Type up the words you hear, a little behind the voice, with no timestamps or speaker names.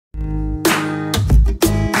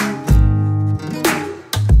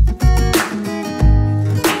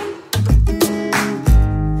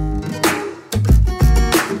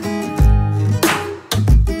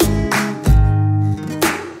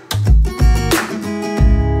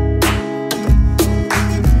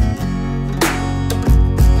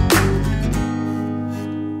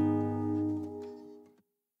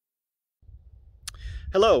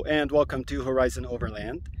Hello and welcome to Horizon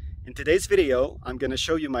Overland. In today's video, I'm going to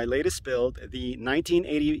show you my latest build, the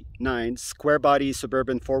 1989 square body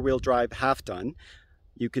Suburban four-wheel drive half-ton.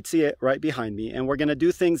 You could see it right behind me, and we're going to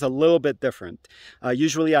do things a little bit different.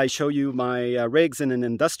 Usually I show you my rigs in an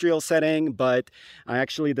industrial setting, but I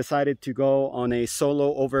actually decided to go on a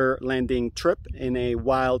solo overlanding trip in a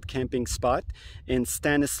wild camping spot in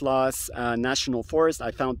Stanislaus National Forest.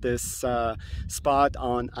 I found this spot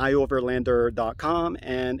on ioverlander.com,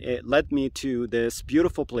 and it led me to this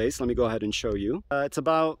beautiful place. Let me go ahead and show you. It's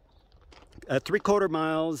about 3/4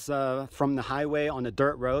 miles from the highway on a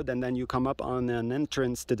dirt road, and then you come up on an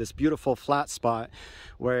entrance to this beautiful flat spot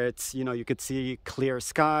where it's, you could see clear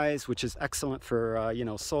skies, which is excellent for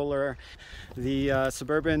solar. The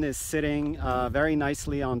Suburban is sitting very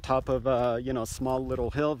nicely on top of a small little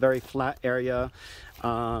hill, very flat area.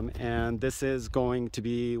 And this is going to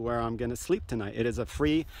be where I'm going to sleep tonight. It is a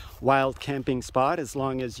free wild camping spot as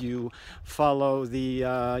long as you follow the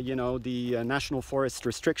National Forest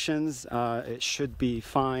restrictions. It should be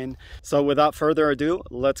fine. So without further ado,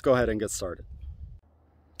 let's go ahead and get started.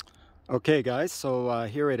 Okay guys, so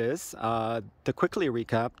here it is. To quickly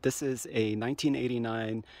recap, this is a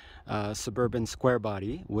 1989 Suburban square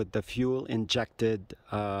body with the fuel injected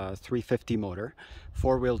 350 motor,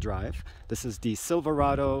 four-wheel drive. This is the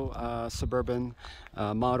Silverado Suburban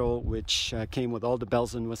model, which came with all the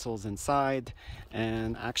bells and whistles inside,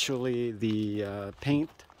 and actually the paint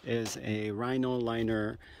is a Rhino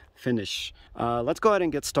liner finish. Let's go ahead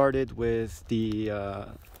and get started with the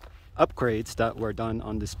upgrades that were done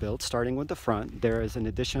on this build. Starting with the front, there is an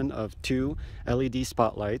addition of 2 LED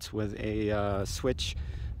spotlights with a switch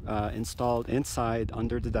installed inside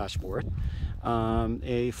under the dashboard.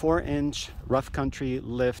 A 4-inch rough country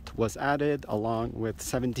lift was added, along with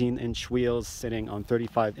 17-inch wheels sitting on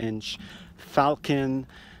 35-inch Falcon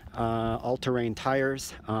all-terrain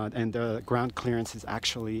tires, and the ground clearance is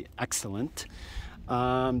actually excellent.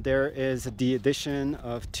 There is the addition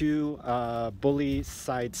of 2 bully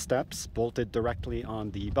side steps bolted directly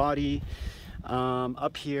on the body.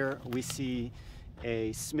 Up here we see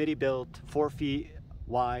a Smitty built 4 feet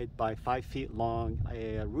wide by 5 feet long,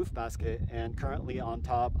 a roof basket, and currently on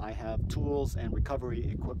top I have tools and recovery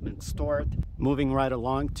equipment stored. Moving right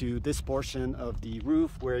along to this portion of the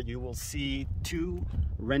roof, where you will see 2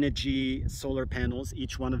 Renogy solar panels.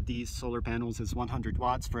 Each one of these solar panels is 100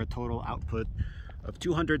 watts for a total output of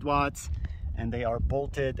 200 watts, and they are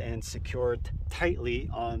bolted and secured tightly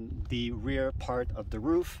on the rear part of the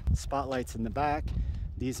roof. Spotlights in the back.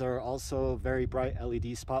 These are also very bright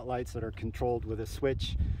LED spotlights that are controlled with a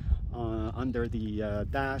switch under the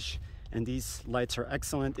dash, and these lights are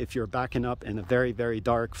excellent if you're backing up in a very, very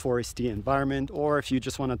dark foresty environment, or if you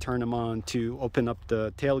just want to turn them on to open up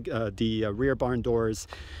the rear barn doors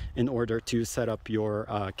in order to set up your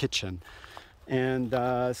kitchen. And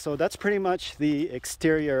so that's pretty much the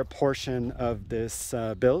exterior portion of this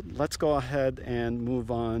build. Let's go ahead and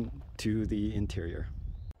move on to the interior.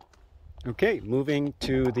 Okay, moving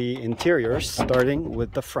to the interior, starting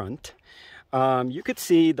with the front. You could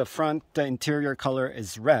see the front interior color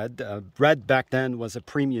is red. Red back then was a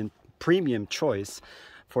premium choice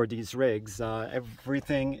for these rigs.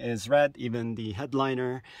 Everything is red, even the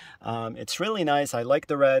headliner. It's really nice. I like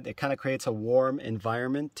the red. It kind of creates a warm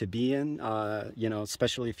environment to be in,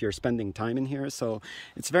 especially if you're spending time in here. So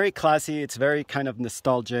it's very classy. It's very kind of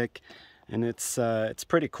nostalgic, and it's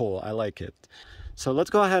pretty cool. I like it. So let's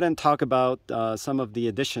go ahead and talk about some of the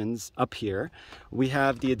additions up here. We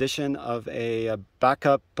have the addition of a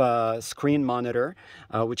backup screen monitor,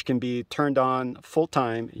 which can be turned on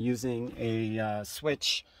full-time using a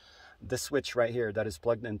switch, the switch right here that is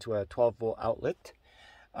plugged into a 12-volt outlet.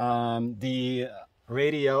 The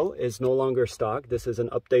radio is no longer stock. This is an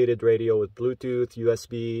updated radio with Bluetooth,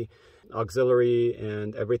 USB, auxiliary,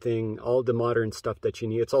 and everything, all the modern stuff that you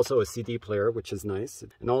need. It's also a CD player, which is nice,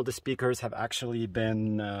 and all the speakers have actually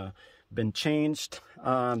been changed.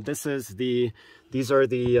 These are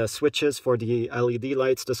the switches for the LED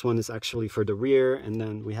lights. This one is actually for the rear, and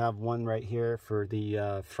then we have one right here for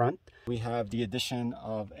the front. We have the addition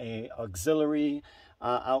of a auxiliary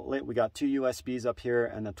outlet. We got 2 USBs up here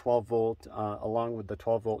and a 12-volt, along with the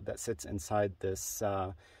 12-volt that sits inside this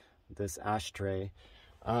this ashtray.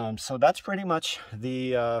 So that's pretty much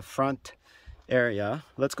the front area.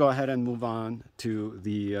 Let's go ahead and move on to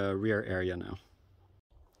the rear area now.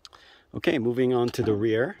 Okay, moving on to the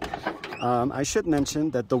rear. I should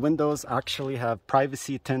mention that the windows actually have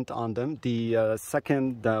privacy tint on them, the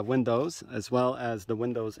second windows as well as the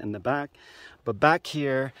windows in the back. But back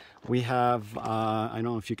here we have, I don't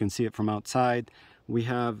know if you can see it from outside, we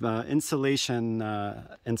have insulation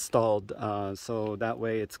installed, so that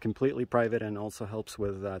way it's completely private and also helps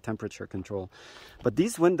with temperature control. But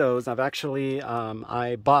these windows, I've actually,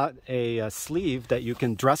 I bought a sleeve that you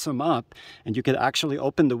can dress them up, and you can actually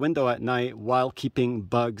open the window at night while keeping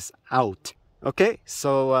bugs out. Okay,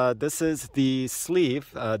 so this is the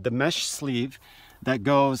sleeve, the mesh sleeve that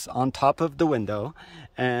goes on top of the window,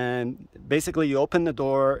 and basically you open the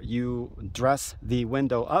door, you dress the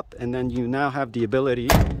window up, and then you now have the ability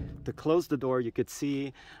to close the door. You could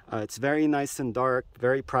see it's very nice and dark,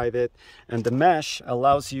 very private, and the mesh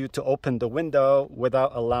allows you to open the window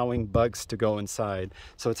without allowing bugs to go inside.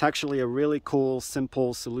 So it's actually a really cool,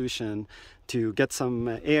 simple solution to get some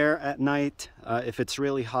air at night if it's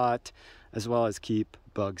really hot, as well as keep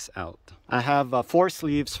bugs out. I have 4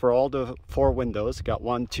 sleeves for all the 4 windows. Got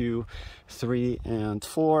 1, 2, 3, and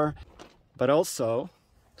 4. But also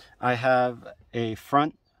I have a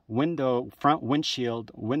front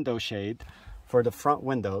windshield window shade for the front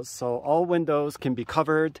windows. So all windows can be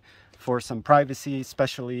covered for some privacy,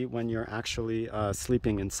 especially when you're actually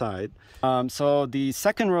sleeping inside. So the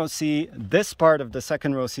second row seat, this part of the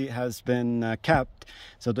second row seat has been kept.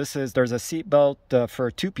 So there's a seat belt for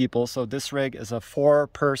 2 people. So this rig is a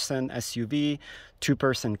 4-person SUV,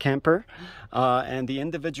 2-person camper, and the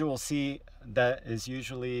individual seat that is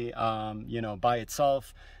usually by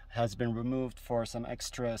itself has been removed for some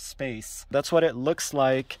extra space. That's what it looks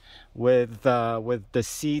like with the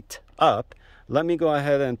seat up. Let me go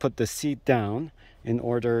ahead and put the seat down in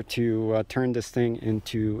order to turn this thing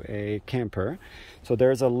into a camper. So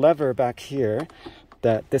there's a lever back here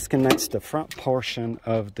that disconnects the front portion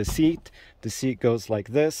of the seat. The seat goes like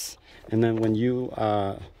this, and then when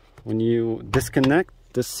you disconnect,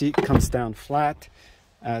 the seat comes down flat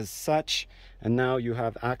as such, and now you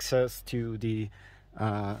have access to the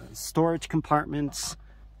storage compartments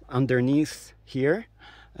underneath here,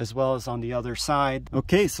 as well as on the other side.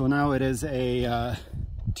 Okay, so now it is a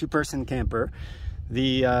 2-person camper.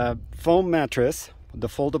 The foam mattress, the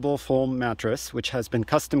foldable foam mattress, which has been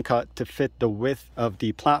custom cut to fit the width of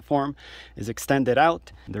the platform, is extended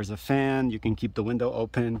out. There's a fan. You can keep the window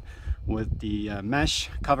open with the mesh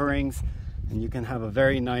coverings, and you can have a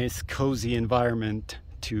very nice cozy environment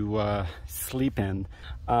to sleep in.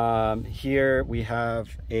 Here we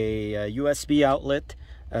have a USB outlet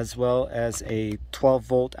as well as a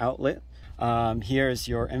 12-volt outlet. Here is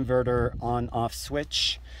your inverter on-off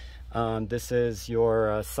switch. This is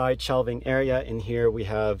your side shelving area. In here we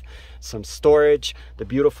have some storage. The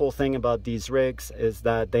beautiful thing about these rigs is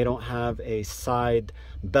that they don't have a side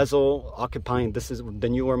bezel occupying. This is the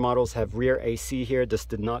newer models have rear AC here. This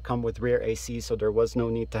did not come with rear AC, so there was no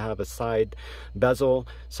need to have a side bezel.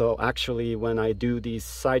 So actually when I do these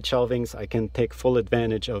side shelvings, I can take full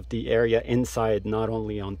advantage of the area inside, not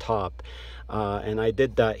only on top. And I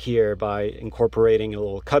did that here by incorporating a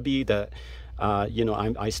little cubby that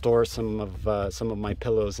I store some of my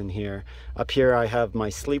pillows in here. Up here I have my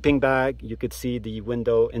sleeping bag. You could see the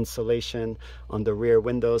window insulation on the rear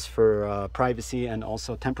windows for privacy and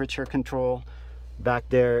also temperature control. Back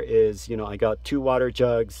there is, I got 2 water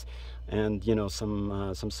jugs and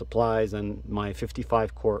some supplies, and my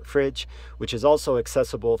 55-quart fridge, which is also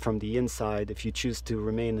accessible from the inside if you choose to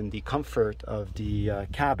remain in the comfort of the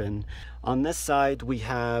cabin. On this side we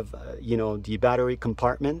have the battery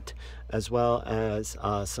compartment, as well as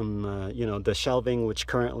the shelving, which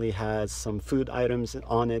currently has some food items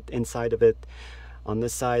on it, inside of it. On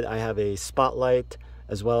this side I have a spotlight,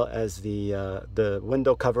 as well as the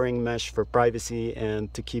window covering mesh for privacy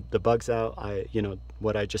and to keep the bugs out,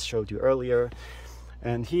 what I just showed you earlier.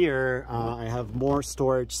 And here I have more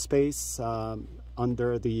storage space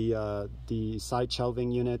under the side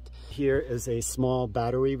shelving unit. Here is a small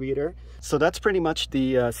battery reader. So that's pretty much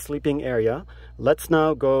the sleeping area. Let's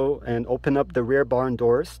now go and open up the rear barn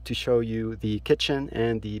doors to show you the kitchen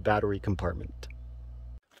and the battery compartment.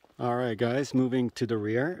 All right guys, moving to the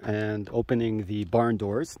rear and opening the barn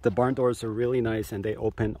doors. The barn doors are really nice and they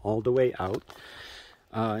open all the way out.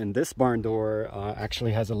 And this barn door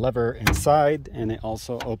actually has a lever inside, and it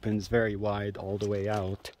also opens very wide all the way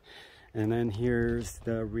out. And then here's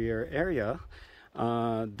the rear area.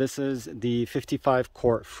 This is the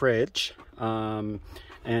 55-quart fridge.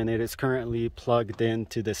 And it is currently plugged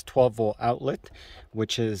into this 12-volt outlet,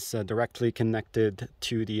 which is directly connected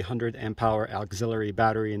to the 100 amp hour auxiliary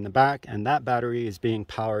battery in the back, and that battery is being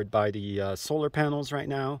powered by the solar panels right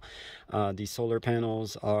now. The solar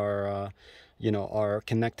panels are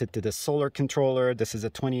connected to the solar controller. This is a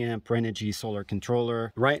 20 amp Renogy solar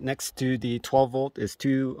controller. Right next to the 12 volt is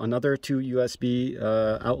another two USB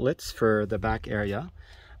outlets for the back area.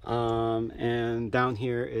 And down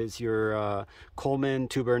here is your Coleman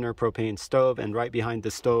 2-burner propane stove, and right behind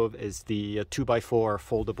the stove is the 2x4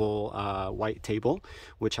 foldable white table,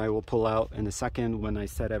 which I will pull out in a second when I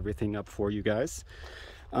set everything up for you guys.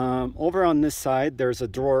 Over on this side there's a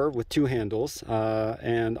drawer with 2 handles,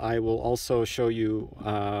 and I will also show you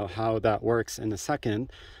how that works in a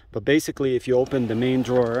second. But basically, if you open the main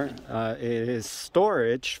drawer, it is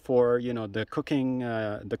storage for, you know, the cooking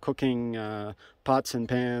pots and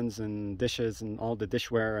pans and dishes and all the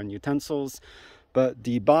dishware and utensils. But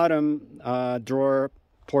the bottom drawer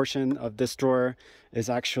portion of this drawer is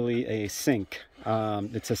actually a sink.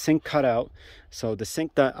 It's a sink cutout. So the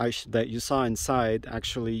sink that you saw inside,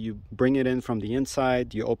 actually you bring it in from the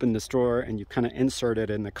inside, you open this drawer and you kind of insert it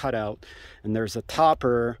in the cutout, and there's a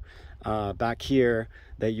topper back here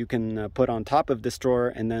that you can put on top of this drawer,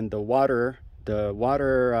 and then the water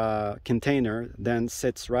container then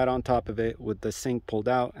sits right on top of it with the sink pulled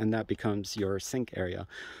out, and that becomes your sink area.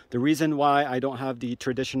 The reason why I don't have the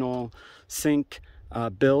traditional sink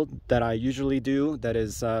build that I usually do, that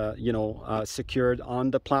is secured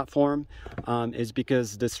on the platform, is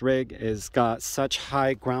because this rig has got such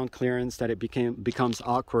high ground clearance that it becomes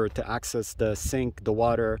awkward to access the sink, the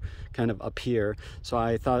water kind of up here. So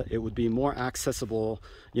I thought it would be more accessible,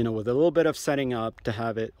 you know, with a little bit of setting up, to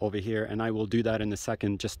have it over here, and I will do that in a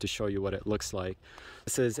second just to show you what it looks like.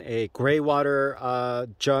 This is a gray water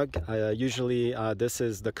jug. Usually this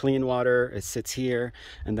is the clean water. It sits here,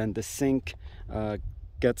 and then the sink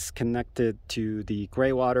gets connected to the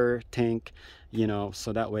gray water tank, you know,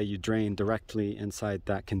 so that way you drain directly inside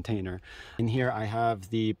that container. In here I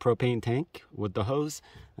have the propane tank with the hose,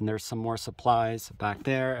 and there's some more supplies back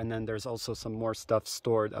there, and then there's also some more stuff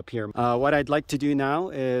stored up here. What I'd like to do now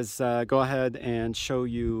is go ahead and show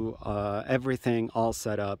you everything all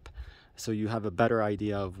set up, so you have a better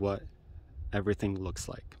idea of what everything looks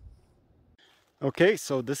like. Okay,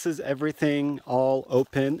 so this is everything all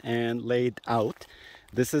open and laid out.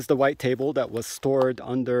 This is the white table that was stored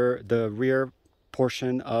under the rear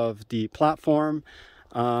portion of the platform.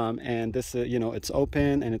 And this, you know, it's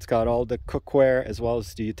open and it's got all the cookware as well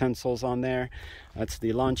as the utensils on there. That's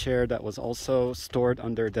the lawn chair that was also stored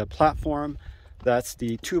under the platform. That's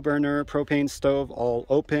the 2-burner propane stove, all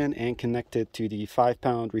open and connected to the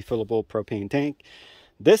 5-pound refillable propane tank.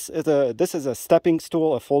 This is a stepping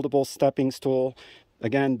stool, a foldable stepping stool.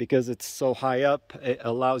 Again, because it's so high up, it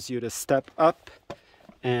allows you to step up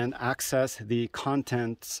and access the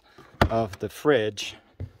contents of the fridge,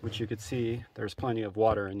 which you could see there's plenty of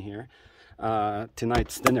water in here.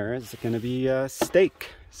 Tonight's dinner is going to be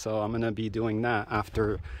steak, so I'm going to be doing that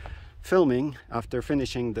after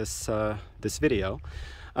finishing this video.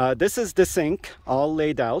 This is the sink all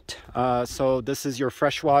laid out. So this is your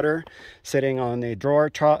fresh water sitting on a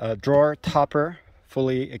drawer topper,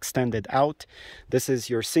 fully extended out. This is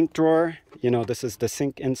your sink drawer. You know, this is the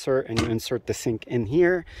sink insert, and you insert the sink in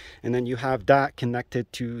here, and then you have that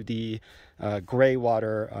connected to the gray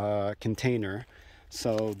water container.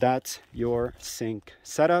 So that's your sink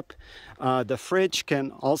setup. The fridge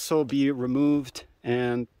can also be removed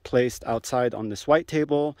and placed outside on this white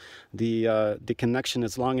table. The connection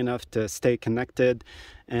is long enough to stay connected,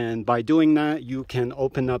 and by doing that you can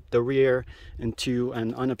open up the rear into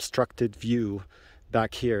an unobstructed view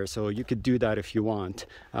back here. So you could do that if you want,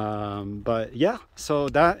 but yeah, so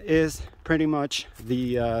that is pretty much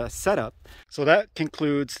the setup. So that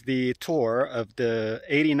concludes the tour of the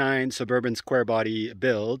 '89 Suburban square body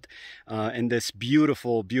build in this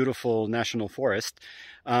beautiful national forest.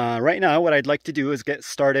 Right now what I'd like to do is get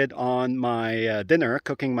started on my dinner,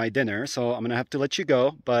 cooking my dinner. So I'm gonna have to let you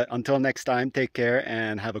go, but until next time, take care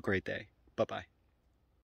and have a great day. Bye-bye.